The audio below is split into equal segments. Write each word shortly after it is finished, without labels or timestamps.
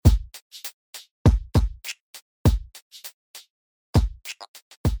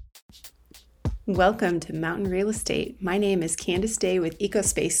Welcome to Mountain Real Estate. My name is Candace Day with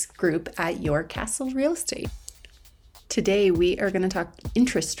EcoSpace Group at Your Castle Real Estate. Today we are going to talk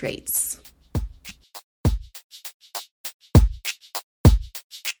interest rates.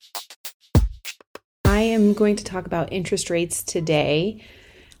 I am going to talk about interest rates today.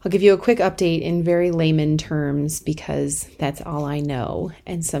 I'll give you a quick update in very layman terms because that's all I know,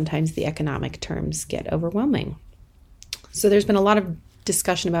 and sometimes the economic terms get overwhelming. So there's been a lot of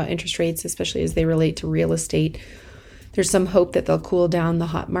discussion about interest rates, especially as they relate to real estate. There's some hope that they'll cool down the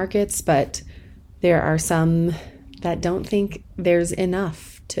hot markets, but there are some that don't think there's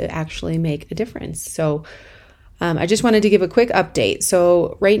enough to actually make a difference. So I just wanted to give a quick update.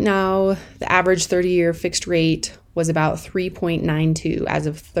 So right now, the average 30-year fixed rate was about 3.92 as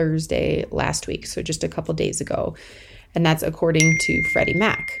of Thursday last week, so just a couple days ago. And that's according to Freddie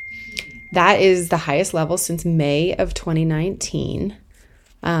Mac. That is the highest level since May of 2019.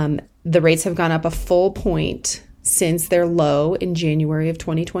 The rates have gone up a full point since their low in January of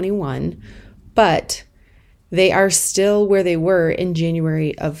 2021, but they are still where they were in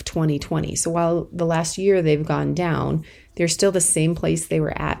January of 2020. So while the last year they've gone down, they're still the same place they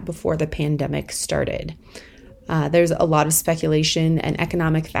were at before the pandemic started. There's a lot of speculation and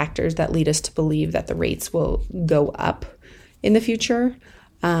economic factors that lead us to believe that the rates will go up in the future.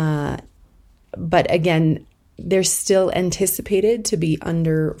 But again, they're still anticipated to be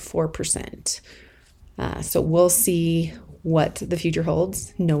under 4%. So we'll see what the future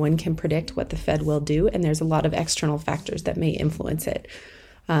holds. No one can predict what the Fed will do, and there's a lot of external factors that may influence it.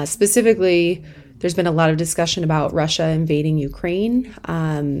 Specifically, there's been a lot of discussion about Russia invading Ukraine,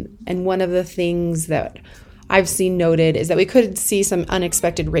 and one of the things that I've seen noted is that we could see some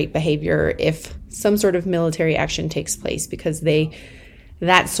unexpected rate behavior if some sort of military action takes place, because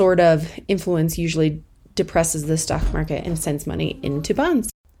that sort of influence usually depresses the stock market and sends money into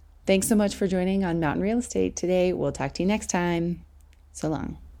bonds. Thanks so much for joining on Mountain Real Estate today. We'll talk to you next time. So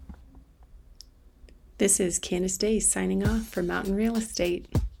long. This is Candace Day signing off for Mountain Real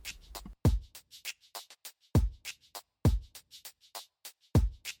Estate.